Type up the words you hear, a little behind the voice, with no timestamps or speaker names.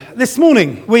This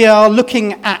morning we are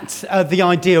looking at the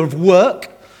idea of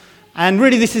work, and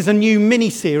really this is a new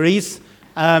mini-series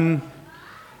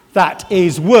that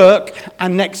is work,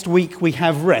 and next week we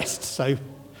have rest. So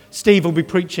Steve will be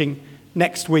preaching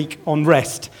next week on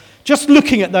rest. Just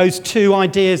looking at those two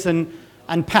ideas and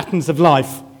patterns of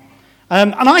life.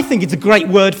 And I think it's a great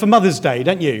word for Mother's Day,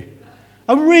 don't you?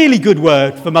 A really good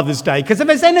word for Mother's Day, because if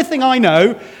there's anything I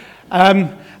know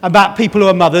about people who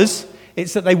are mothers,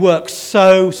 it's that they work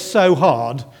so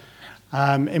hard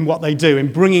in what they do,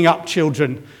 in bringing up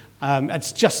children.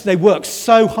 It's just they work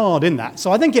so hard in that. So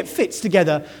I think it fits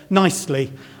together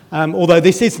nicely, although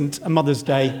this isn't a Mother's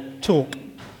Day talk.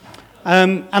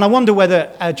 And I wonder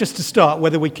whether, just to start,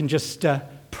 whether we can just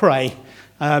pray.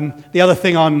 The other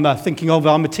thing I'm thinking of,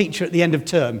 I'm a teacher at the end of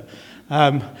term.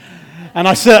 And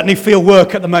I certainly feel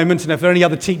work at the moment, and if there are any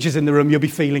other teachers in the room, you'll be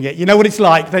feeling it. You know what it's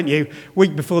like, don't you?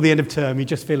 Week before the end of term, you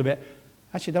just feel a bit...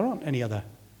 Actually, there aren't any other.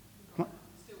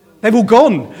 They've all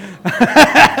gone.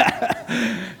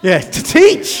 Yeah, to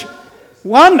teach.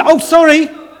 One. Oh, sorry.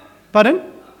 Pardon?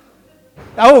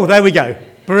 Oh, there we go.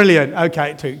 Brilliant.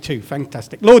 Okay, two.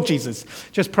 Fantastic. Lord Jesus,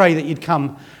 just pray that you'd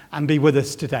come and be with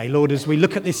us today. Lord, as we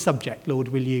look at this subject, Lord,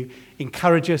 will you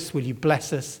encourage us? Will you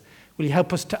bless us? Will you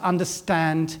help us to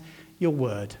understand your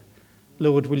word?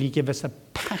 Lord, will you give us a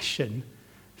passion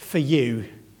for you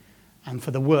and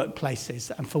for the workplaces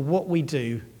and for what we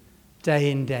do day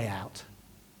in, day out?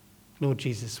 Lord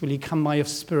Jesus, will you come by your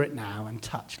Spirit now and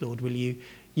touch? Lord, will you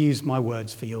use my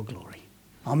words for your glory?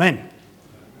 Amen.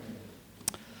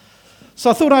 So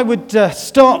I thought I would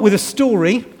start with a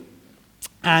story.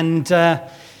 And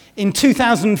in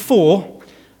 2004,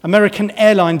 American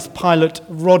Airlines pilot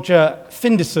Roger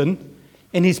Fenderson,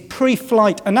 in his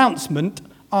pre-flight announcement,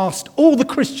 asked all the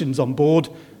Christians on board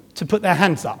to put their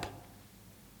hands up.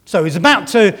 So he's about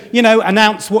to,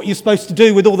 announce what you're supposed to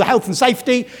do with all the health and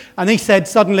safety, and he said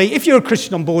suddenly, if you're a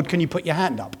Christian on board, can you put your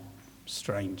hand up?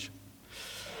 Strange.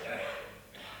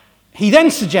 He then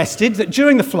suggested that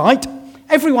during the flight,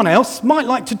 everyone else might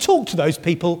like to talk to those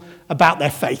people about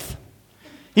their faith.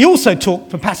 He also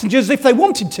talked for passengers, if they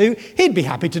wanted to, he'd be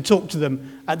happy to talk to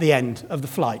them at the end of the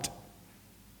flight.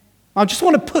 I just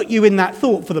want to put you in that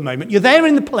thought for the moment. You're there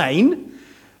in the plane.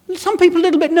 Some people a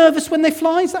little bit nervous when they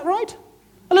fly, is that right?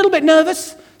 A little bit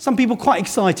nervous. Some people quite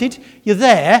excited. You're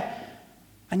there,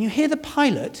 and you hear the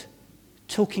pilot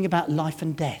talking about life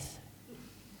and death,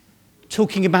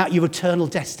 talking about your eternal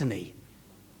destiny.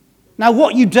 Now,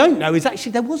 what you don't know is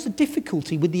actually there was a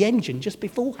difficulty with the engine just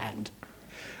beforehand.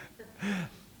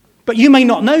 But you may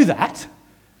not know that,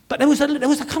 but there was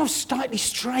a kind of slightly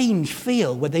strange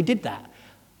feel when they did that.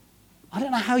 I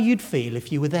don't know how you'd feel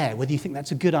if you were there, whether you think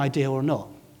that's a good idea or not.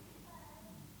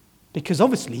 Because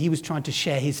obviously he was trying to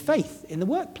share his faith in the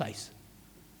workplace.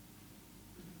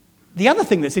 The other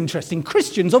thing that's interesting,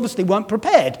 Christians obviously weren't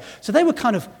prepared. So they were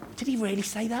kind of, did he really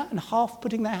say that? And half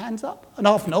putting their hands up and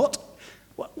half not?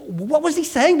 What was he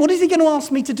saying? What is he going to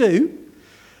ask me to do?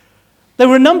 There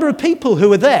were a number of people who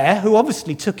were there who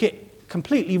obviously took it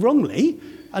completely wrongly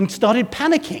and started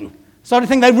panicking. Started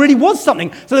thinking there really was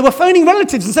something. So they were phoning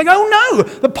relatives and saying, oh no,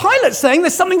 the pilot's saying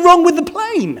there's something wrong with the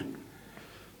plane.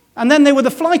 And then there were the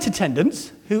flight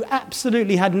attendants who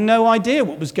absolutely had no idea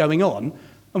what was going on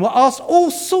and were asked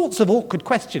all sorts of awkward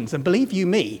questions. And believe you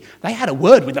me, they had a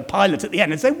word with the pilot at the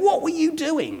end and said, what were you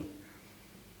doing?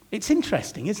 It's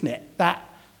interesting, isn't it? That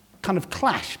kind of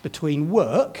clash between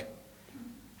work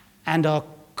and our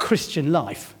Christian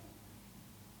life.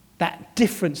 That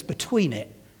difference between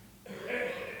it.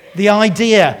 The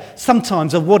idea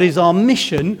sometimes of what is our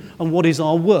mission and what is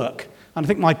our work. And I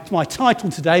think my title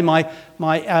today,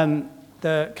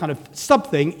 the kind of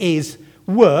sub-thing is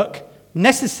work,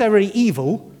 necessary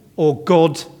evil or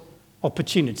God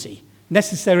opportunity.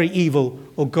 Necessary evil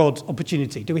or God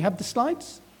opportunity. Do we have the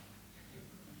slides?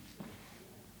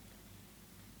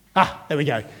 There we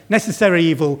go. Necessary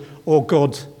evil or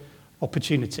God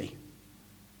opportunity.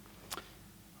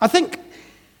 I think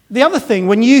the other thing,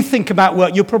 when you think about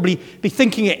work, you'll probably be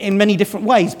thinking it in many different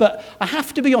ways, but I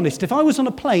have to be honest, if I was on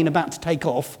a plane about to take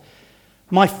off,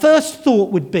 my first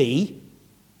thought would be,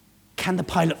 can the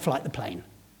pilot fly the plane?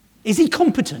 Is he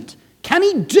competent? Can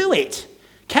he do it?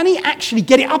 Can he actually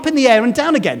get it up in the air and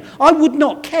down again? I would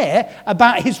not care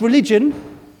about his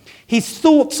religion, his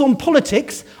thoughts on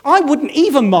politics. I wouldn't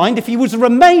even mind if he was a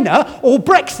Remainer or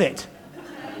Brexit.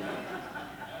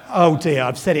 Oh dear,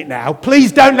 I've said it now.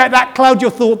 Please don't let that cloud your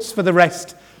thoughts for the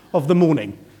rest of the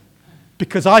morning.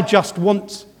 Because I would just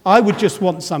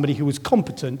want somebody who was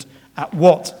competent at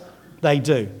what they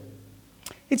do.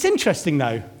 It's interesting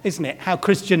though, isn't it, how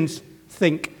Christians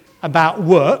think about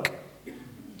work.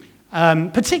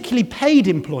 particularly paid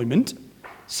employment,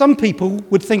 some people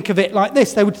would think of it like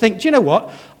this. They would think, do you know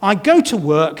what? I go to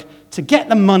work to get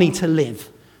the money to live,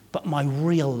 but my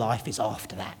real life is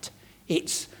after that.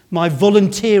 It's my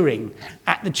volunteering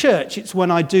at the church. It's when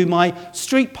I do my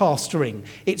street pastoring.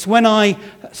 It's when I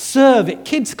serve at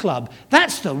kids club.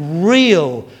 That's the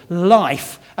real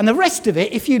life. And the rest of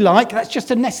it, if you like, that's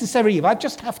just a necessary evil. I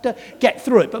just have to get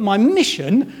through it. But my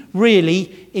mission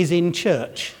really is in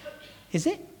church. Is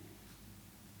it?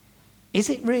 Is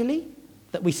it really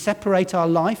that we separate our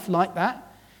life like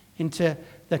that into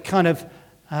the kind of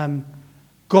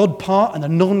God part and the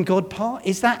non-God part?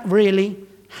 Is that really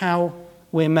how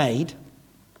we're made?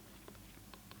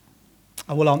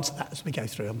 I will answer that as we go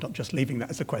through. I'm not just leaving that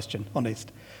as a question,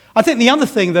 honest. I think the other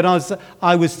thing that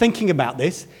I was thinking about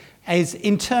this is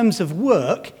in terms of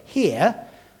work here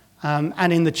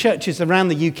and in the churches around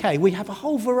the UK, we have a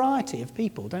whole variety of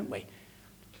people, don't we?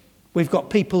 We've got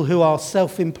people who are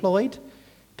self-employed,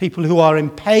 people who are in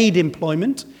paid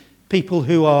employment, people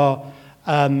who are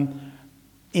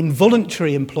in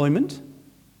voluntary employment,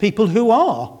 people who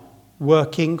are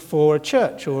working for a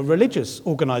church or a religious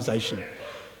organisation.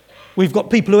 We've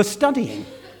got people who are studying,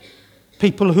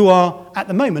 people who are, at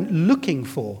the moment, looking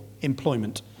for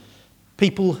employment,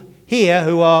 people here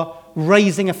who are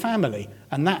raising a family,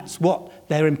 and that's what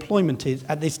their employment is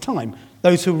at this time.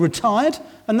 Those who are retired,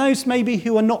 and those maybe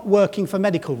who are not working for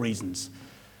medical reasons.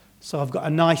 So I've got a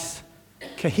nice,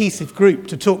 cohesive group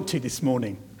to talk to this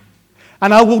morning.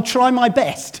 And I will try my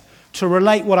best to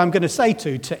relate what I'm going to say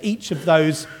to each of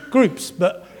those groups.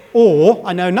 Or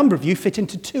I know a number of you fit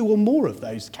into two or more of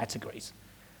those categories.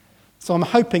 So I'm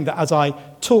hoping that as I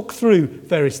talk through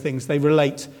various things, they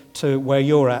relate to where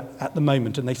you're at the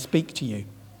moment and they speak to you,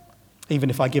 even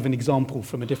if I give an example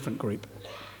from a different group.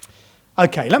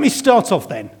 Okay, let me start off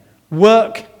then.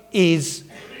 Work is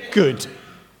good.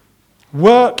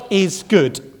 Work is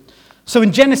good. So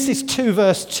in Genesis 2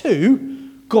 verse 2,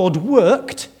 God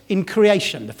worked in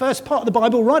creation. The first part of the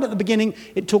Bible, right at the beginning,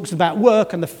 it talks about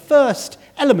work, and the first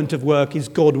element of work is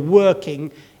God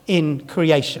working in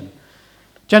creation.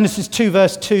 Genesis 2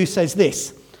 verse 2 says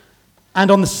this,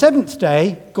 "And on the seventh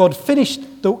day, God finished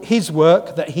his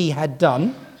work that he had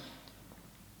done,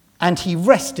 and he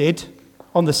rested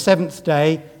on the seventh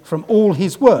day from all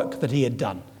his work that he had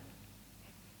done."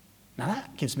 Now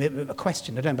that gives me a bit of a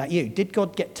question. I don't know about you. Did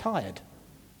God get tired?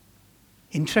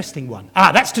 Interesting one.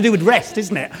 That's to do with rest,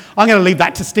 isn't it? I'm going to leave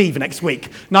that to Steve next week.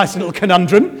 Nice little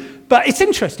conundrum. But it's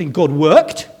interesting. God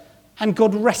worked and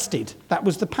God rested. That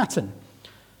was the pattern.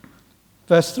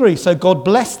 Verse 3, "So God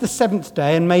blessed the seventh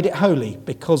day and made it holy,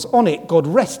 because on it God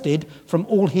rested from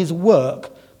all his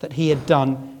work that he had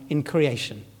done in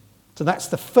creation." So that's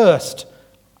the first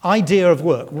idea of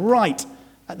work, right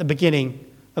at the beginning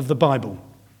of the Bible.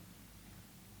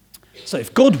 So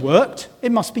if God worked,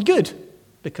 it must be good,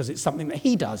 because it's something that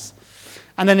he does.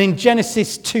 And then in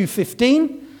Genesis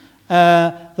 2:15,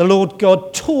 the Lord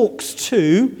God talks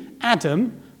to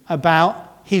Adam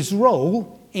about his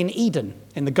role in Eden,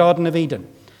 in the Garden of Eden.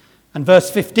 And verse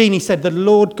 15, he said, "The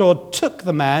Lord God took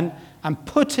the man and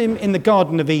put him in the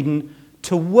Garden of Eden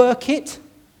to work it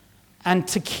and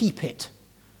to keep it."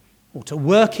 Or to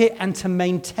work it and to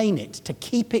maintain it, to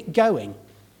keep it going.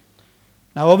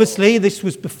 Now, obviously, this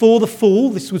was before the fall.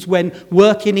 This was when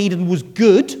work in Eden was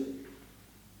good.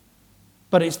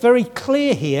 But it's very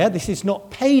clear here, this is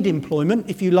not paid employment,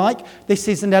 if you like. This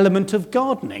is an element of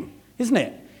gardening, isn't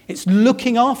it? It's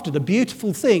looking after the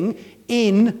beautiful thing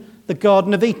in the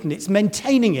Garden of Eden. It's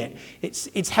maintaining it.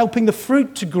 It's helping the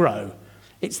fruit to grow.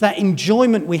 It's that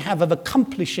enjoyment we have of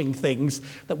accomplishing things,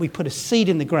 that we put a seed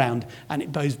in the ground and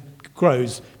it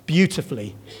grows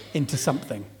beautifully into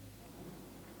something.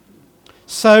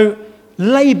 So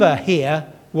labour here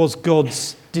was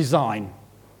God's design.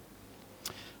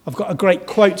 I've got a great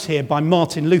quote here by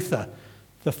Martin Luther,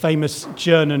 the famous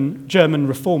German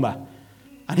reformer.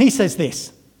 And he says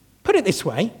this, put it this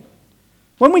way,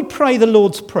 when we pray the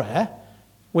Lord's Prayer,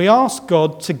 we ask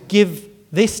God to give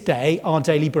this day our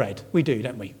daily bread. We do,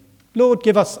 don't we? Lord,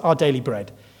 give us our daily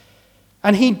bread.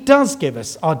 And he does give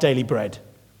us our daily bread.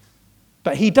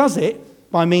 But he does it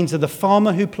by means of the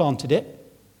farmer who planted it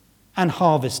and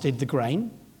harvested the grain,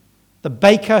 the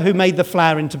baker who made the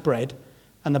flour into bread,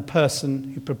 and the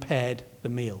person who prepared the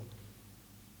meal.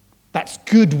 That's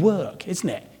good work, isn't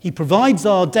it? He provides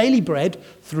our daily bread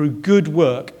through good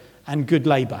work and good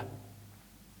labour.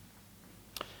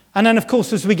 And then, of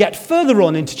course, as we get further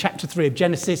on into chapter 3 of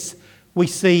Genesis, we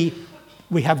see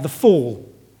we have the fall.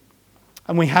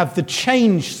 And we have the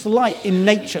change slight in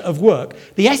nature of work.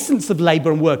 The essence of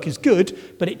labour and work is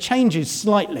good, but it changes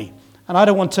slightly. And I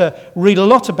don't want to read a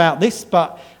lot about this,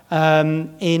 but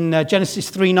In Genesis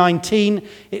 3:19,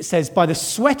 it says, "By the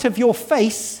sweat of your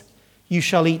face you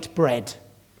shall eat bread,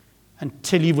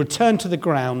 until you return to the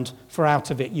ground, for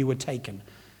out of it you were taken."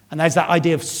 And there's that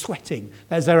idea of sweating.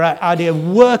 There's that idea of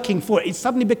working for it. It's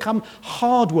suddenly become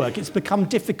hard work. It's become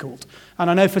difficult. And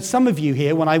I know for some of you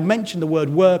here, when I mention the word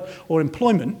work or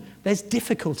employment, there's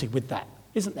difficulty with that,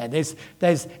 isn't there?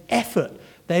 There's effort.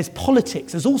 There's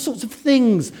politics. There's all sorts of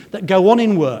things that go on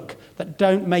in work that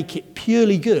don't make it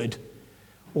purely good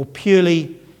or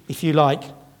purely, if you like,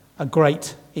 a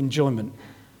great enjoyment.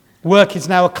 Work is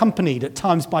now accompanied at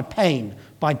times by pain,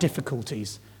 by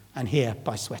difficulties, and here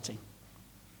by sweating.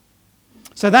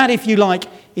 So that, if you like,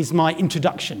 is my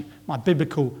introduction, my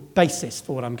biblical basis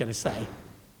for what I'm going to say.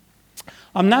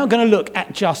 I'm now going to look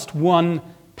at just one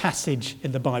passage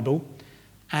in the Bible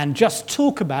and just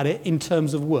talk about it in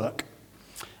terms of work.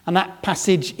 And that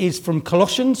passage is from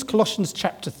Colossians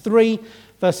chapter 3,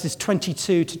 verses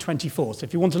 22 to 24. So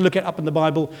if you want to look it up in the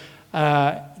Bible,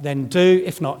 then do.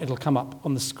 If not, it'll come up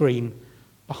on the screen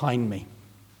behind me.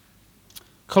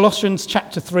 Colossians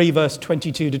chapter 3, verse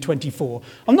 22 to 24.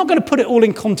 I'm not going to put it all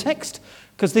in context,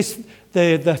 because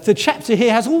the chapter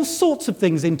here has all sorts of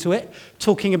things into it,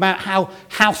 talking about how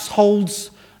households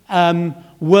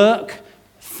work,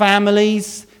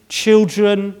 families,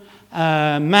 children,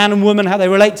 man and woman, how they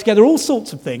relate together, all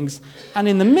sorts of things. And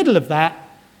in the middle of that,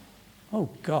 oh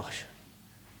gosh,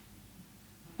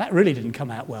 that really didn't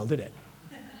come out well, did it?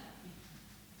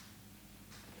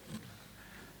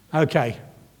 Okay.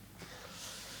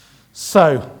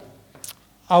 So,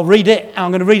 I'll read it.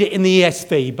 I'm going to read it in the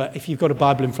ESV, but if you've got a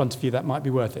Bible in front of you, that might be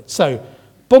worth it. So,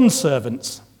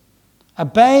 bondservants,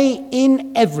 obey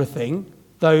in everything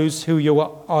those who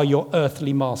are your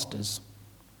earthly masters,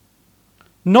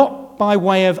 not by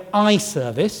way of eye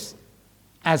service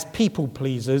as people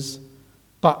pleasers,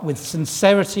 but with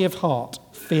sincerity of heart,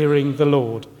 fearing the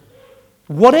Lord.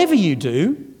 Whatever you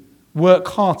do, work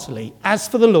heartily, as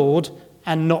for the Lord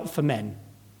and not for men,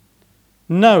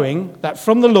 knowing that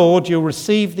from the Lord you'll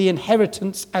receive the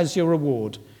inheritance as your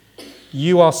reward.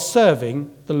 You are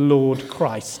serving the Lord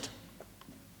Christ.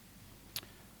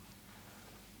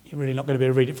 You're really not going to be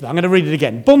able to read it for that. I'm going to read it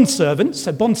again. Bondservants.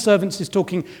 So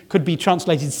bondservants could be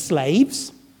translated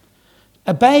slaves.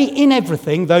 Obey in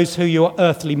everything those who are your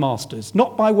earthly masters,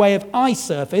 not by way of eye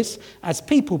service as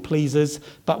people pleasers,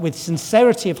 but with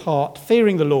sincerity of heart,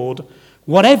 fearing the Lord.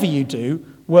 Whatever you do,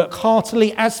 work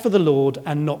heartily as for the Lord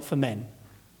and not for men,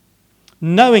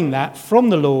 knowing that from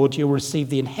the Lord you'll receive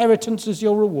the inheritance as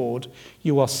your reward.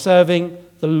 You are serving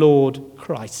the Lord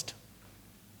Christ.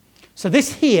 So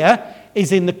this here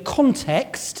is in the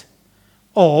context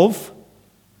of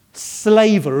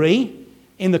slavery,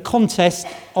 in the context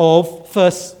of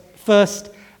first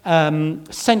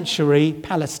century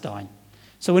Palestine.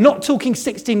 So we're not talking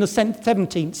 16th or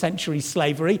 17th century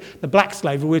slavery, the black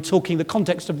slavery. We're talking the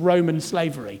context of Roman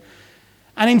slavery.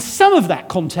 And in some of that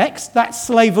context, that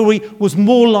slavery was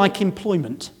more like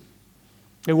employment.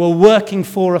 They were working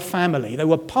for a family. They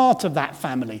were part of that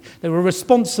family. They were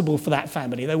responsible for that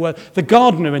family. They were the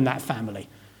gardener in that family.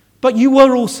 But you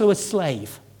were also a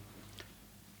slave.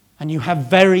 And you have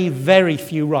very, very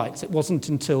few rights. It wasn't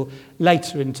until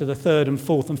later into the 3rd and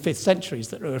 4th and 5th centuries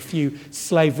that there were a few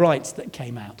slave rights that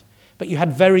came out. But you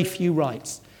had very few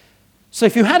rights. So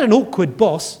if you had an awkward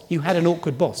boss, you had an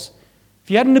awkward boss.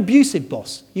 If you had an abusive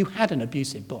boss, you had an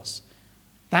abusive boss.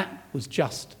 That was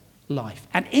just life.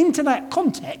 And into that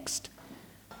context,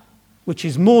 which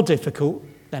is more difficult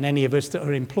than any of us that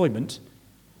are in employment,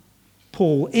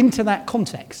 Paul, into that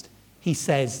context, he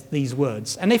says these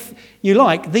words. And if you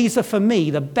like, these are for me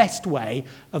the best way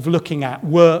of looking at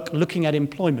work, looking at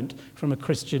employment from a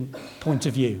Christian point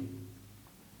of view.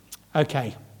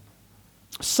 Okay,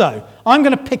 so I'm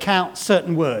going to pick out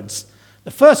certain words.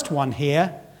 The first one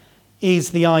here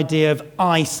is the idea of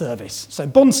eye service. So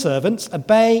bondservants,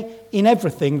 obey in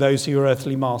everything those who are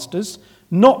earthly masters,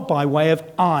 not by way of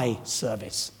eye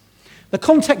service. The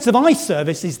context of eye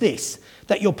service is this,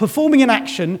 that you're performing an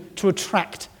action to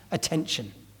attract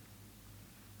attention.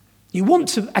 You want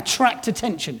to attract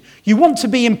attention. You want to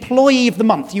be employee of the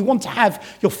month. You want to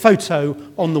have your photo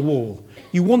on the wall.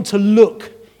 You want to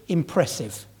look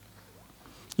impressive.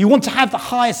 You want to have the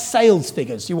highest sales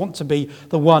figures. You want to be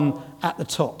the one at the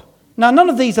top. Now, none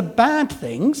of these are bad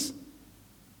things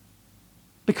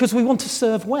because we want to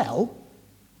serve well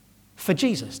for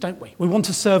Jesus, don't we? We want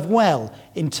to serve well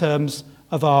in terms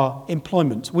of our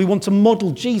employment. We want to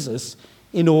model Jesus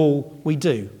in all we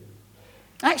do.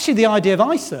 Actually, the idea of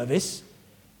eye service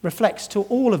reflects to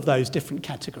all of those different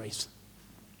categories.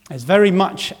 There's very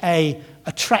much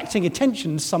attracting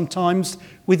attention sometimes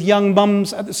with young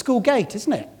mums at the school gate,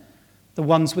 isn't it? the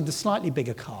ones with the slightly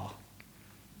bigger car,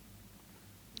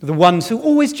 the ones who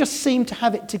always just seem to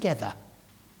have it together,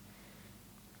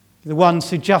 the ones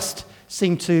who just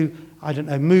seem to,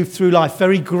 move through life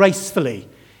very gracefully,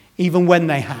 even when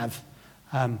they have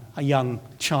a young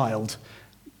child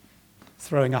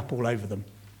throwing up all over them.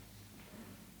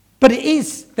 But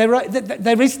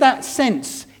there is that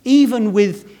sense, even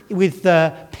with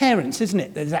parents, isn't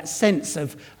it? There's that sense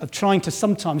of trying to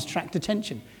sometimes attract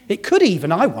attention. It could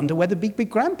even, I wonder, whether be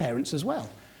grandparents as well.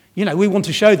 You know, we want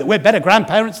to show that we're better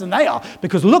grandparents than they are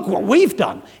because look what we've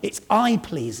done. It's eye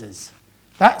pleasers.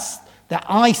 That's the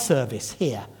eye service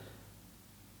here.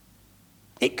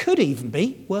 It could even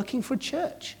be working for a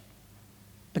church.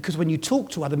 Because when you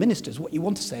talk to other ministers, what you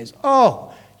want to say is,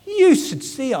 oh, you should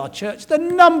see our church, the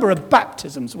number of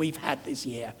baptisms we've had this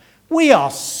year. We are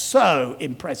so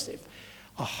impressive.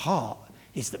 Our heart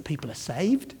is that people are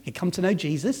saved, they come to know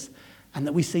Jesus, and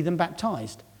that we see them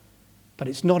baptized. But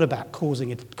it's not about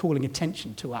calling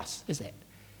attention to us, is it?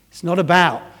 It's not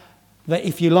about, that,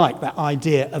 if you like, that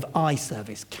idea of eye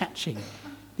service, catching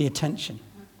the attention.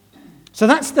 So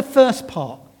that's the first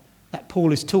part that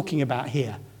Paul is talking about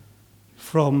here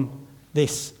from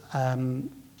this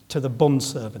to the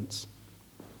bondservants.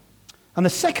 And the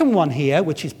second one here,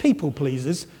 which is people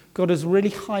pleasers, God has really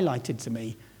highlighted to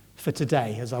me for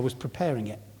today as I was preparing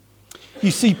it.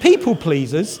 You see, people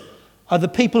pleasers are the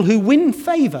people who win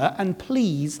favour and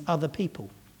please other people.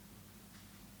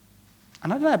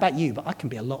 And I don't know about you, but I can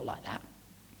be a lot like that.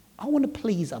 I want to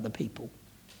please other people.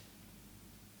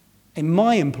 In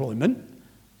my employment,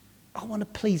 I want to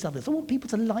please others. I want people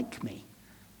to like me.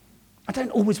 I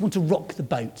don't always want to rock the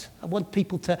boat. I want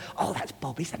people to, oh, that's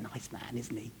Bob, he's a nice man,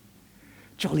 isn't he?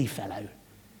 Jolly fellow.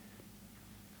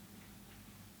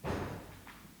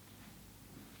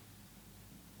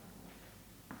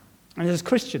 And as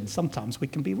Christians, sometimes we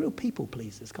can be real people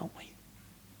pleasers, can't we?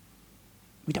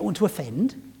 We don't want to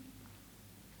offend.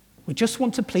 We just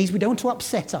want to please. We don't want to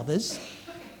upset others.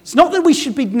 It's not that we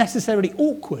should be necessarily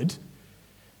awkward,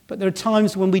 but there are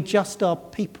times when we just are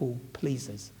people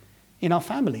pleasers. In our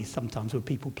families, sometimes we're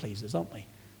people pleasers, aren't we?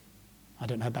 I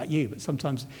don't know about you, but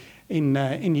sometimes in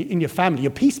your family,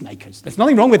 you're peacemakers. There's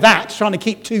nothing wrong with that, trying to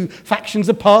keep two factions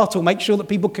apart or make sure that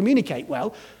people communicate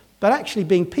well. But actually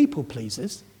being people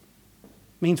pleasers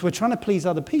means we're trying to please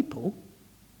other people.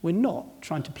 We're not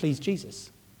trying to please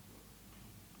Jesus.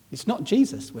 It's not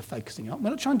Jesus we're focusing on. We're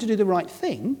not trying to do the right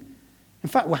thing. In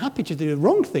fact, we're happy to do the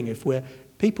wrong thing if we're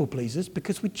people pleasers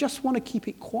because we just want to keep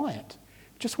it quiet.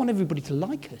 We just want everybody to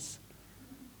like us.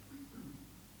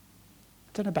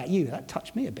 I don't know about you, that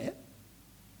touched me a bit.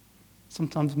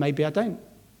 Sometimes maybe I don't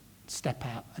step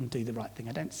out and do the right thing.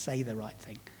 I don't say the right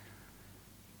thing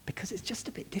because it's just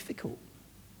a bit difficult.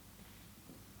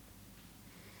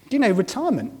 Do you know,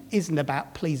 retirement isn't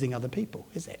about pleasing other people,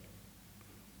 is it?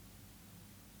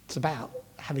 It's about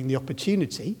having the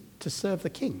opportunity to serve the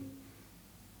King,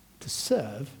 to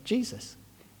serve Jesus.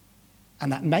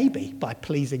 And that may be by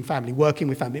pleasing family, working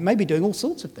with family. It may be doing all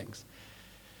sorts of things.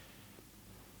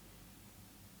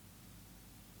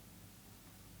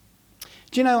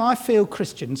 Do you know, I feel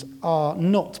Christians are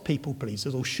not people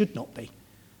pleasers, or should not be,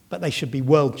 but they should be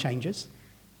world changers.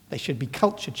 They should be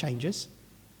culture changers.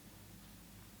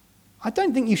 I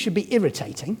don't think you should be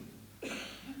irritating,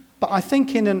 but I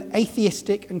think in an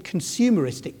atheistic and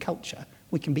consumeristic culture,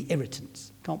 we can be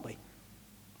irritants, can't we?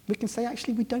 We can say,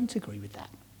 actually, we don't agree with that.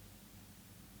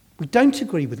 We don't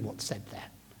agree with what's said there.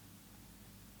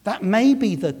 That may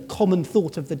be the common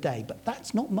thought of the day, but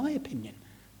that's not my opinion.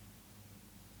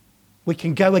 We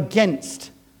can go against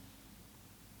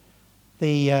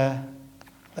the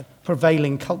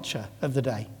prevailing culture of the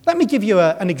day. Let me give you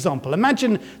an example.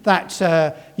 Imagine that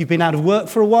you've been out of work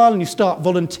for a while and you start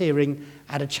volunteering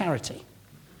at a charity.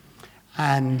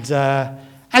 And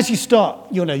as you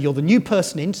start, you're the new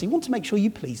person in, so you want to make sure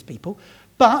you please people.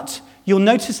 But you're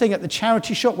noticing at the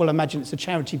charity shop, well, imagine it's a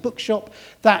charity bookshop,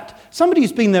 that somebody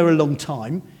who's been there a long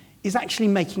time is actually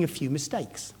making a few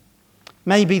mistakes.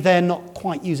 Maybe they're not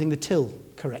quite using the till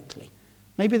correctly.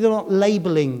 Maybe they're not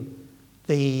labelling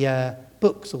the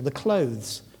books or the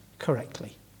clothes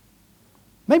correctly.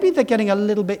 Maybe they're getting a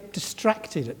little bit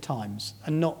distracted at times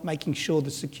and not making sure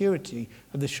the security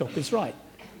of the shop is right.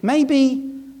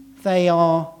 Maybe they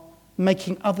are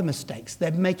making other mistakes.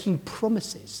 They're making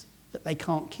promises that they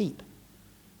can't keep.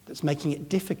 That's making it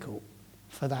difficult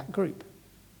for that group.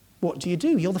 What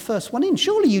do? You're the first one in.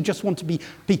 Surely you just want to be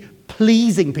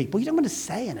pleasing people. You don't want to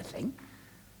say anything.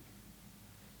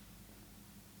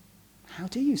 How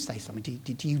do you say something?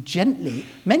 Do you gently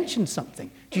mention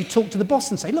something? Do you talk to the boss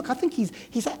and say, look, I think he's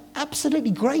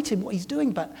absolutely great in what he's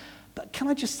doing, but But can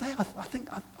I just say, I think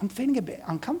I'm feeling a bit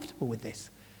uncomfortable with this.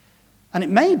 And it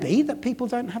may be that people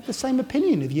don't have the same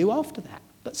opinion of you after that.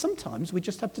 But sometimes we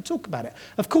just have to talk about it.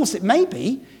 Of course, it may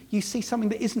be you see something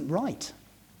that isn't right.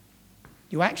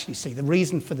 You actually see the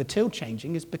reason for the till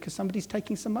changing is because somebody's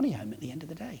taking some money home at the end of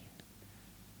the day.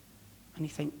 And you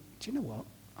think, do you know what?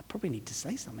 I probably need to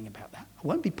say something about that. I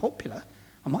won't be popular.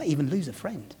 I might even lose a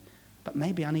friend. But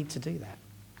maybe I need to do that.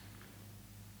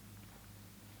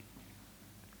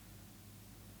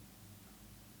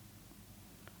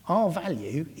 Our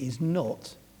value is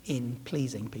not in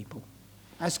pleasing people.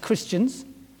 As Christians,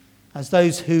 as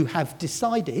those who have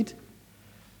decided,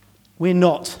 we're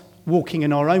not walking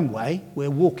in our own way,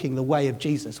 we're walking the way of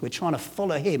Jesus. We're trying to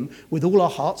follow him with all our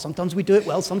heart. Sometimes we do it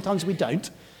well, sometimes we don't.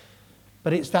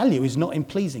 But its value is not in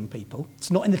pleasing people.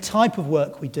 It's not in the type of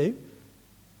work we do.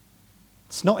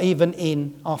 It's not even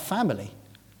in our family.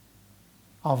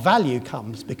 Our value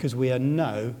comes because we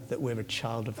know that we're a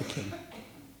child of the King.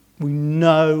 We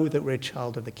know that we're a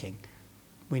child of the King.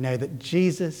 We know that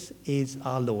Jesus is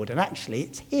our Lord. And actually,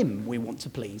 it's him we want to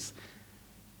please.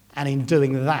 And in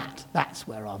doing that, that's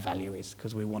where our value is,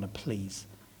 because we want to please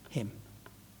him.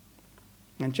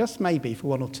 And just maybe for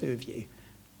one or two of you,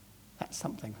 that's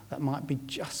something that might be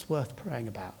just worth praying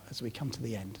about as we come to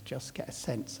the end. Just get a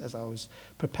sense as I was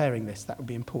preparing this, that would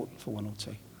be important for one or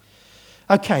two.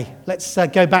 Okay, let's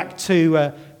go back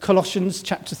to Colossians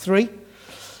chapter 3.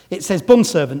 It says,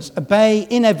 bondservants, obey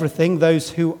in everything those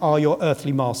who are your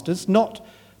earthly masters, not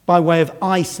by way of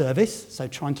eye service, so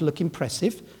trying to look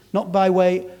impressive,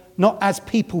 not as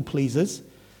people pleasers,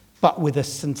 but with a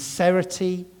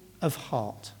sincerity of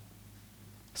heart.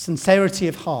 Sincerity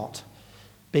of heart,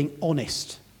 being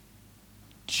honest,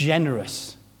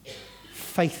 generous,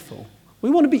 faithful. We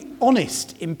want to be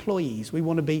honest employees. We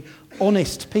want to be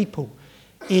honest people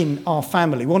in our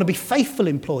family. We want to be faithful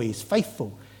employees,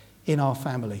 faithful in our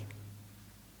family.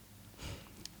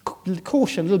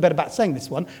 Caution a little bit about saying this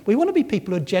one. We want to be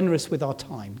people who are generous with our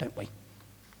time, don't we?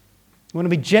 We want to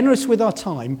be generous with our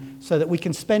time so that we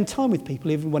can spend time with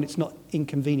people even when it's not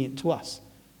inconvenient to us.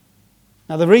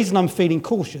 Now, the reason I'm feeling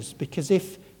cautious, because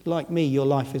if, like me, your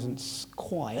life isn't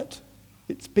quiet,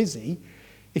 it's busy,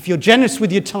 if you're generous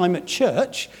with your time at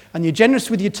church and you're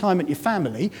generous with your time at your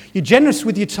family, you're generous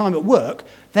with your time at work,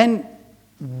 then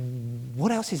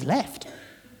what else is left?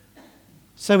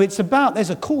 So it's about, there's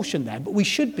a caution there, but we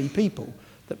should be people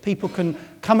that people can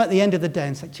come at the end of the day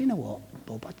and say, do you know what,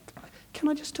 Bob, can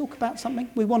I just talk about something?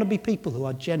 We want to be people who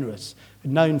are generous,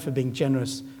 known for being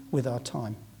generous with our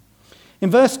time. In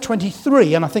verse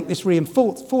 23, and I think this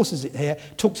reinforces it here,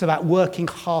 talks about working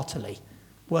heartily,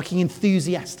 working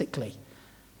enthusiastically,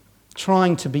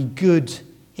 trying to be good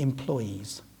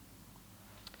employees.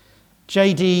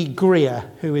 J.D.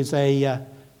 Greer, who is a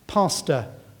pastor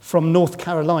from North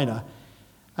Carolina,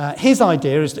 his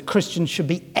idea is that Christians should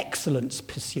be excellence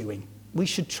pursuing. We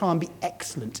should try and be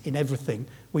excellent in everything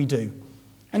we do.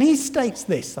 And he states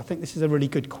this, I think this is a really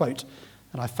good quote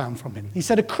that I found from him. He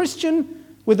said, a Christian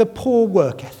with a poor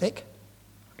work ethic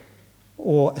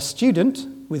or a student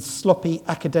with sloppy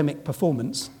academic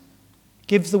performance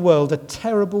gives the world a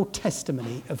terrible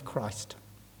testimony of Christ.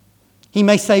 He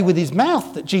may say with his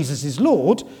mouth that Jesus is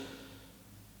Lord,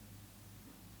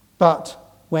 but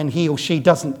when he or she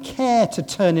doesn't care to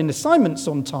turn in assignments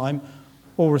on time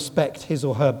or respect his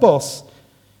or her boss,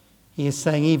 he is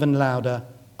saying even louder,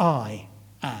 I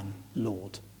am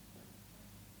Lord.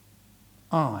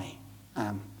 I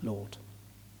am Lord.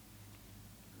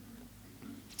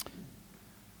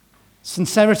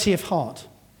 Sincerity of heart,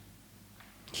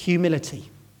 humility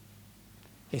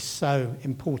is so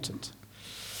important.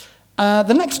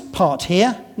 The next part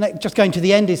here, just going to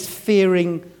the end, is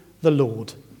fearing the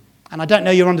Lord. And I don't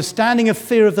know your understanding of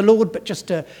fear of the Lord, but just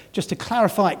to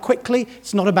clarify it quickly,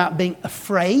 it's not about being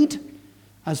afraid,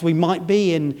 as we might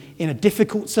be in a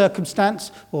difficult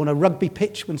circumstance or on a rugby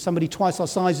pitch when somebody twice our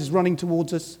size is running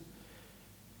towards us.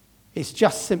 It's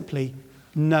just simply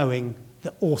knowing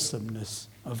the awesomeness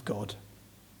of God.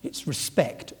 It's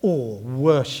respect, awe,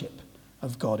 worship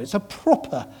of God. It's a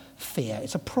proper fear.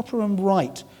 It's a proper and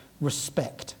right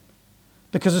respect.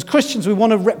 Because as Christians, we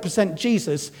want to represent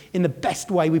Jesus in the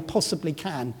best way we possibly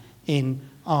can in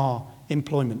our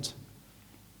employment.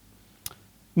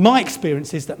 My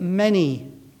experience is that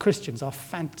many Christians are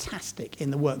fantastic in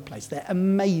the workplace. They're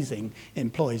amazing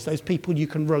employees. Those people you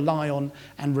can rely on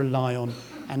and rely on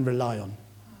and rely on.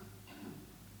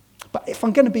 But if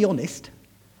I'm going to be honest,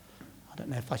 I don't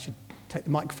know if I should take the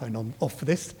microphone off for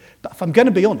this, but if I'm going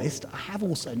to be honest, I have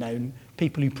also known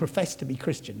people who profess to be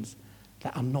Christians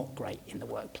that are not great in the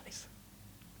workplace.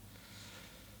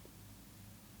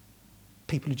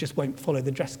 people who just won't follow the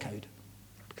dress code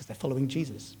because they're following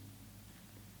Jesus.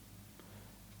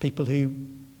 People who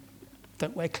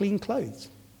don't wear clean clothes.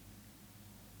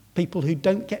 People who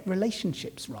don't get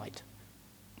relationships right.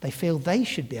 They feel they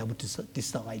should be able to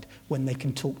decide when they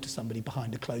can talk to somebody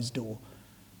behind a closed door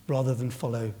rather than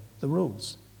follow the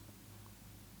rules.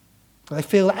 They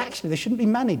feel that actually they shouldn't be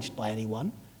managed by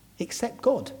anyone except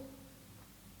God.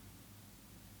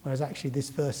 Whereas actually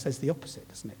this verse says the opposite,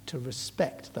 doesn't it? To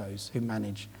respect those who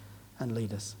manage and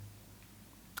lead us.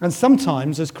 And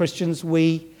sometimes as Christians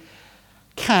we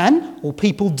can, or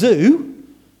people do,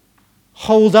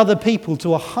 hold other people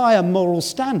to a higher moral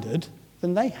standard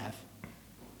than they have.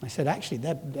 I said, actually,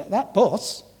 that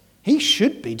boss, he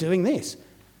should be doing this.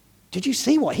 Did you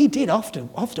see what he did after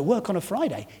work on a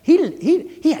Friday?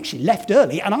 He actually left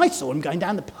early, and I saw him going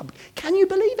down the pub. Can you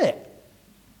believe it?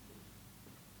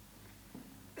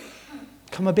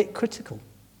 Become a bit critical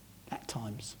at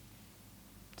times.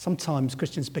 Sometimes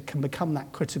Christians can become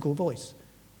that critical voice.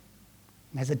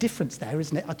 And there's a difference there,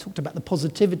 isn't it? I talked about the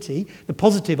positivity, the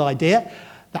positive idea,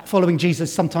 that following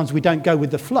Jesus, sometimes we don't go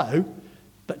with the flow,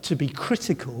 but to be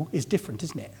critical is different,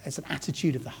 isn't it? It's an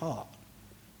attitude of the heart.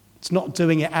 It's not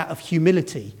doing it out of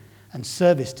humility and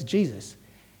service to Jesus.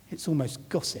 It's almost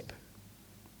gossip.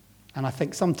 And I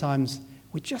think sometimes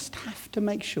we just have to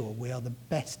make sure we are the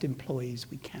best employees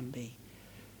we can be.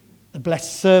 The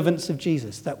blessed servants of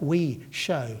Jesus, that we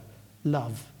show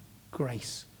love,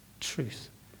 grace, truth,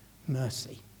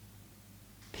 mercy,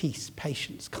 peace,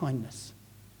 patience, kindness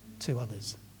to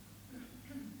others,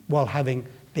 while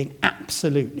being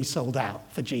absolutely sold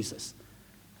out for Jesus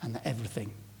and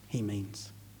everything he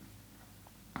means.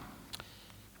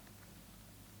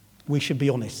 We should be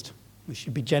honest. We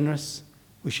should be generous.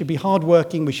 We should be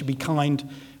hardworking. We should be kind.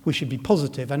 We should be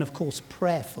positive and, of course,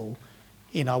 prayerful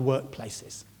in our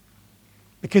workplaces.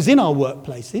 Because in our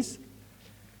workplaces,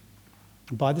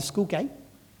 by the school gate,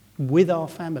 with our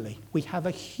family, we have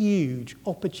a huge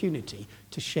opportunity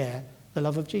to share the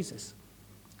love of Jesus.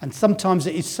 And sometimes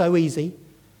it is so easy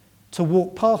to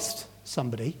walk past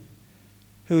somebody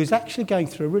who is actually going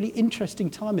through a really interesting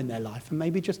time in their life, and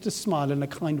maybe just a smile and a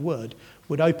kind word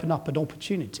would open up an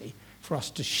opportunity for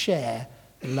us to share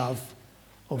the love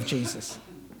of Jesus.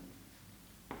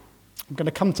 I'm going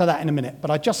to come to that in a minute, but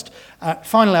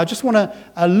finally, I just want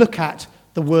to look at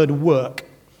the word work.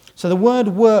 So the word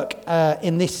work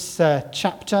in this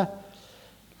chapter,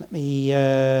 let me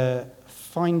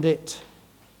find it.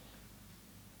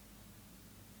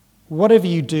 Whatever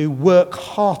you do, work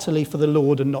heartily for the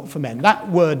Lord and not for men. That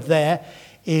word there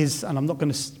is, and I'm not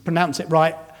going to pronounce it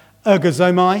right,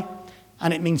 ergozomai,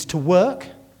 and it means to work,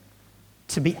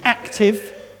 to be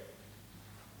active,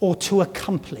 or to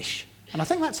accomplish. And I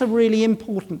think that's a really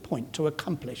important point, to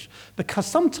accomplish, because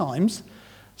sometimes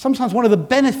one of the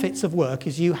benefits of work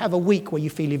is you have a week where you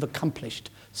feel you've accomplished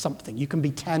something. You can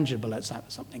be tangible at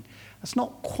something. That's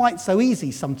not quite so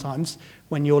easy sometimes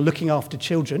when you're looking after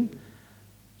children.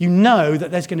 You know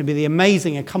that there's going to be the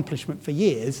amazing accomplishment for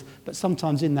years, but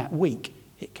sometimes in that week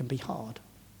it can be hard.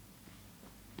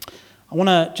 I want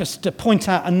to just point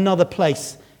out another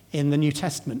place in the New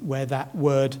Testament where that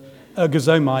word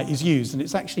ergozomai is used, and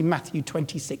it's actually Matthew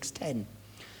 26:10.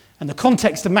 And the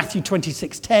context of Matthew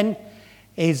 26:10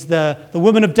 is the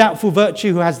woman of doubtful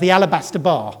virtue who has the alabaster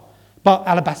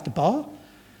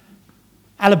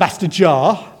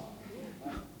jar,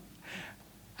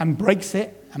 and breaks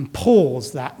it and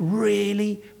pours that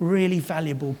really, really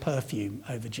valuable perfume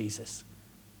over Jesus.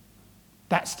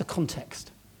 That's the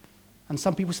context. And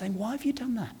some people say, why have you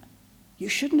done that? You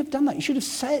shouldn't have done that. You should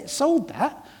have sold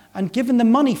that and given the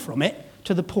money from it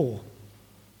to the poor.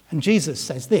 And Jesus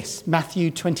says this,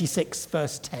 Matthew 26,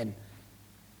 verse 10.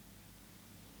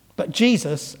 But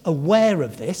Jesus, aware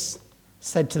of this,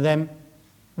 said to them,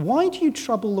 why do you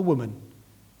trouble the woman?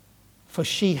 For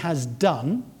she has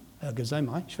done,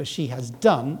 ergozomai, for she has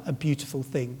done a beautiful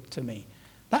thing to me.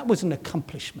 That was an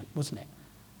accomplishment, wasn't it?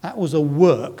 That was a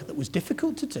work that was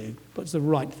difficult to do, but it's the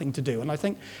right thing to do. And I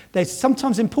think there's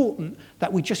sometimes important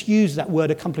that we just use that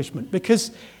word accomplishment because,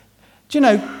 do you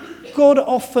know, God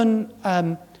often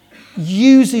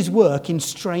uses work in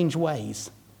strange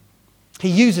ways. He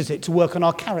uses it to work on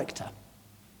our character,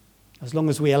 as long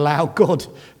as we allow God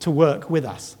to work with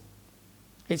us.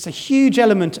 It's a huge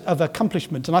element of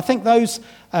accomplishment. And I think those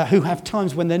who have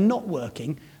times when they're not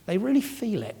working, they really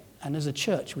feel it. And as a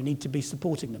church, we need to be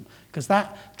supporting them because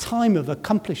that time of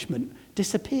accomplishment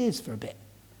disappears for a bit.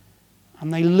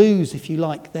 And they lose, if you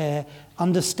like, their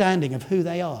understanding of who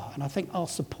they are. And I think our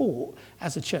support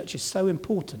as a church is so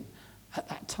important at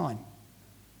that time.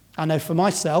 I know for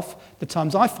myself, the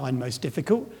times I find most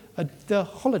difficult are the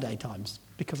holiday times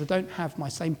because I don't have my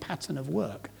same pattern of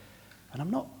work. And I'm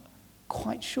not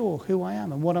quite sure who I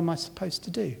am and what am I supposed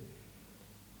to do.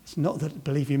 It's not that,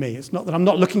 believe you me, it's not that I'm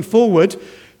not looking forward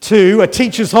to a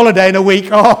teacher's holiday in a week.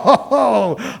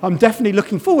 Oh, I'm definitely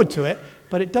looking forward to it.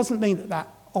 But it doesn't mean that that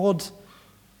odd,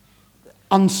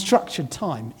 unstructured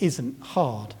time isn't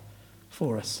hard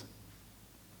for us.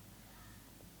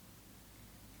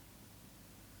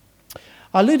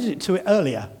 I alluded to it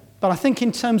earlier, but I think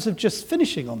in terms of just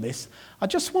finishing on this, I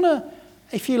just want to,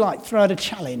 if you like, throw out a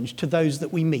challenge to those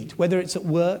that we meet, whether it's at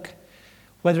work,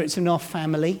 whether it's in our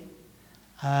family,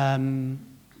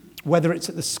 whether it's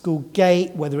at the school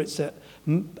gate, whether it's at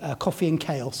Coffee and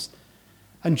Chaos.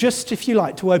 And just, if you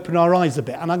like, to open our eyes a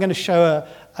bit. And I'm going to show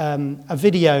a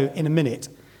video in a minute.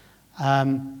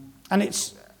 And I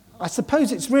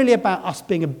suppose it's really about us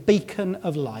being a beacon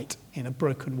of light in a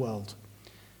broken world.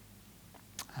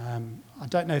 I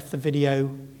don't know if the video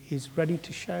is ready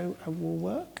to show and will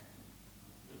work.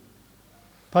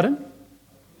 Pardon?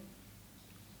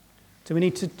 Do we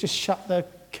need to just shut the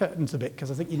curtains a bit?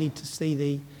 Because I think you need to see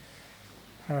the...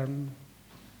 Do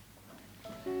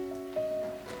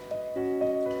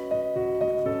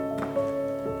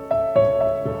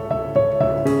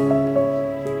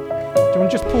you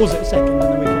want to just pause it a second and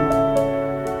then we can...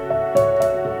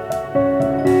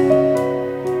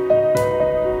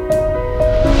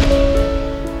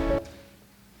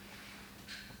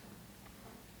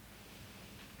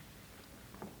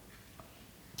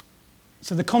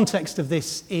 So the context of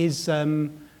this is a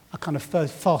kind of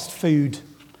fast food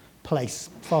place,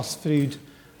 fast food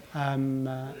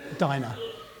diner.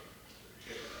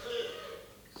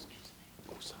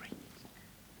 Oh, sorry.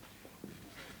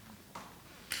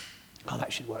 Oh,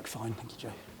 that should work fine. Thank you,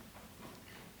 Joe.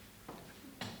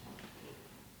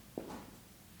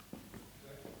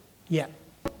 Yeah.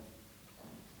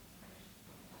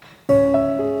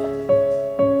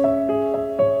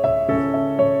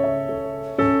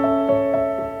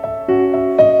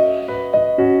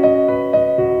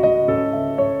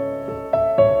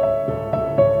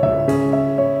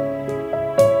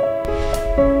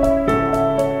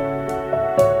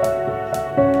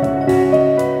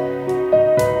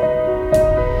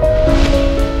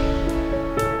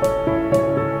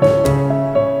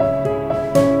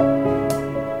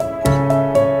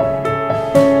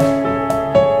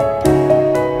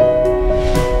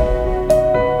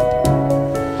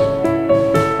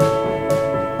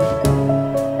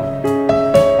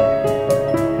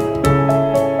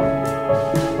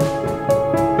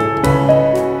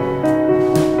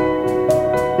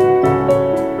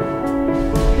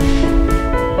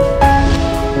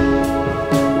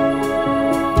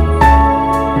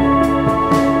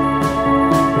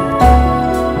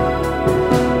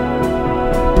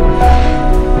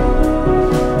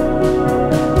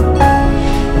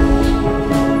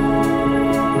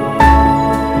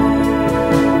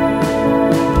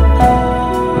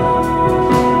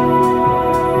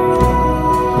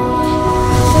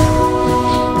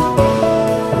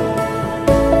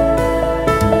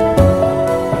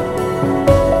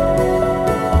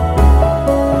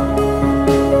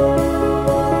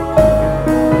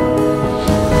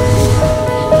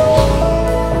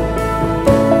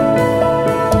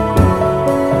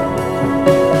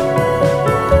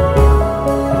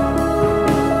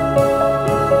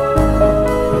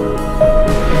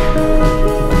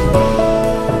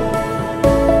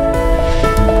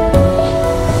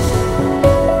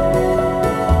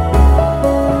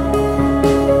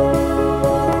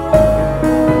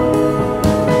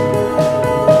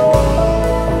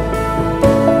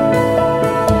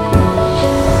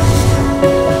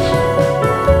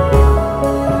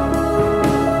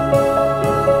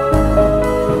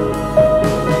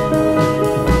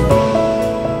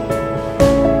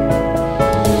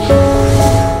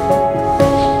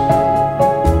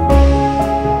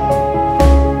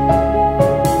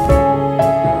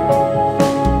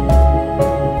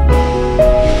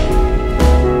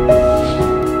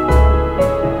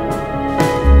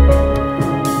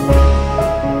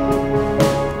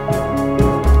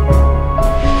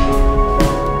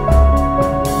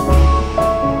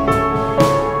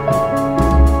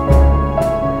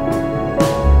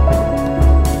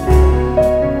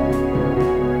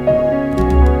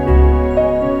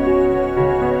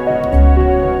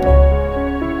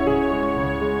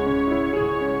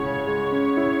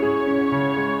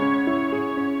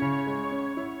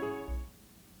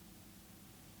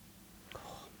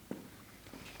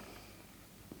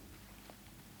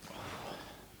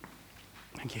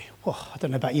 Thank you. Oh, I don't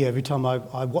know about you, every time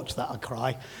I watch that I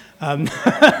cry. So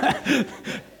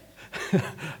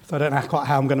I don't know quite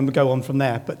how I'm going to go on from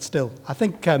there, but still, I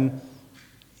think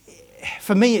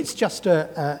for me, it's just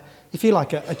if you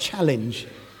like, a challenge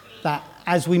that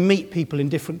as we meet people in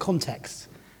different contexts,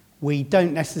 we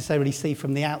don't necessarily see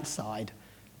from the outside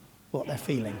what they're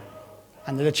feeling.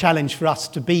 And there's a challenge for us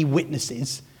to be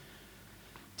witnesses,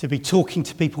 to be talking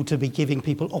to people, to be giving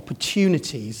people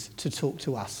opportunities to talk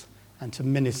to us and to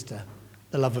minister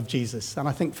the love of Jesus. And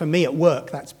I think for me at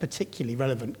work, that's particularly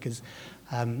relevant because,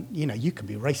 you can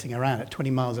be racing around at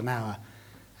 20 miles an hour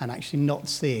and actually not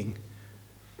seeing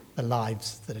the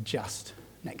lives that are just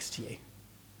next to you.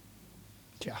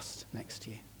 Just next to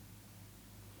you.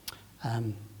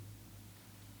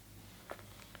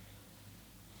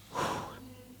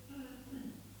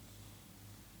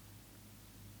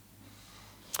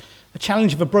 The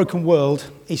challenge of a broken world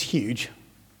is huge.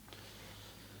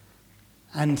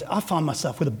 And I find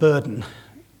myself with a burden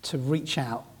to reach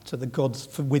out to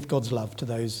with God's love to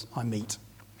those I meet.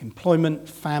 Employment,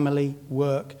 family,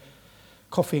 work,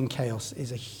 coffee and chaos,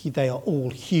 they are all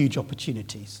huge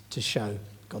opportunities to show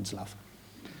God's love.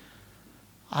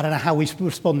 I don't know how we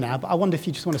respond now, but I wonder if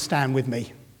you just want to stand with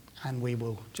me and we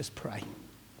will just pray.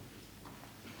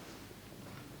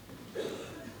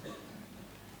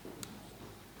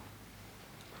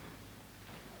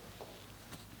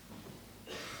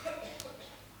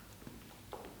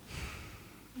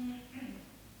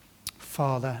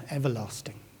 Father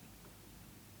everlasting,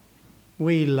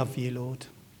 we love you, Lord.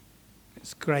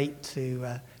 It's great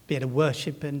to be able to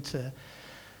worship and to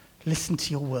listen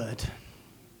to your word.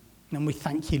 And we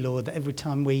thank you, Lord, that every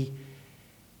time we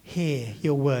hear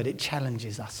your word, it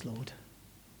challenges us, Lord.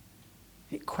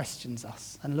 It questions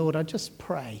us. And Lord, I just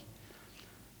pray,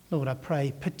 Lord, I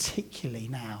pray particularly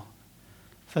now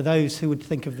for those who would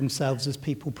think of themselves as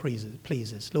people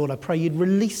pleasers. Lord, I pray you'd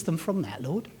release them from that,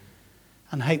 Lord,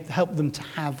 and help them to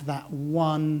have that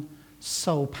one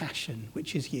sole passion,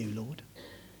 which is you, Lord.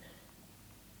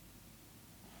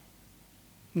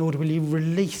 Lord, will you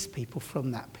release people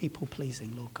from that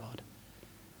people-pleasing, Lord God?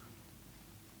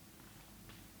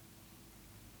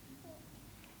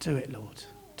 Do it, Lord.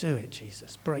 Do it,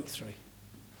 Jesus. Breakthrough.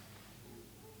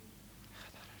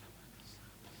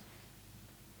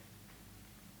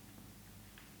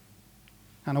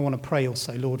 And I want to pray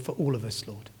also, Lord, for all of us,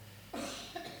 Lord,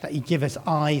 that you give us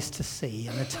eyes to see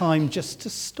and a time just to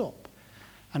stop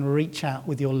and reach out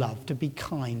with your love, to be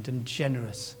kind and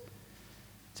generous,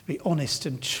 to be honest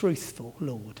and truthful,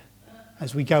 Lord,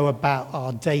 as we go about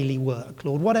our daily work,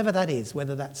 Lord, whatever that is,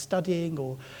 whether that's studying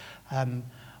or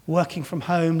working from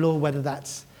home, Lord, whether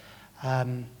that's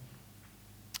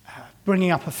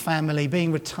bringing up a family,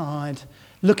 being retired,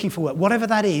 looking for work, whatever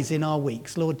that is in our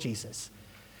weeks, Lord Jesus,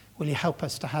 will you help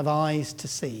us to have eyes to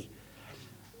see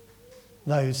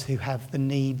those who have the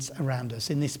needs around us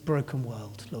in this broken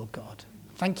world, Lord God.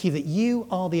 Thank you that you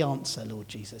are the answer, Lord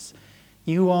Jesus.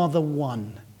 You are the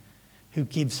one who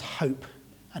gives hope,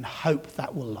 and hope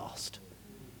that will last.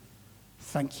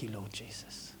 Thank you, Lord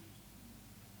Jesus.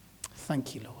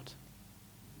 Thank you, Lord.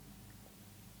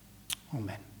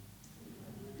 Amen.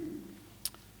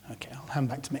 Okay, I'll hand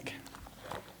back to Mick.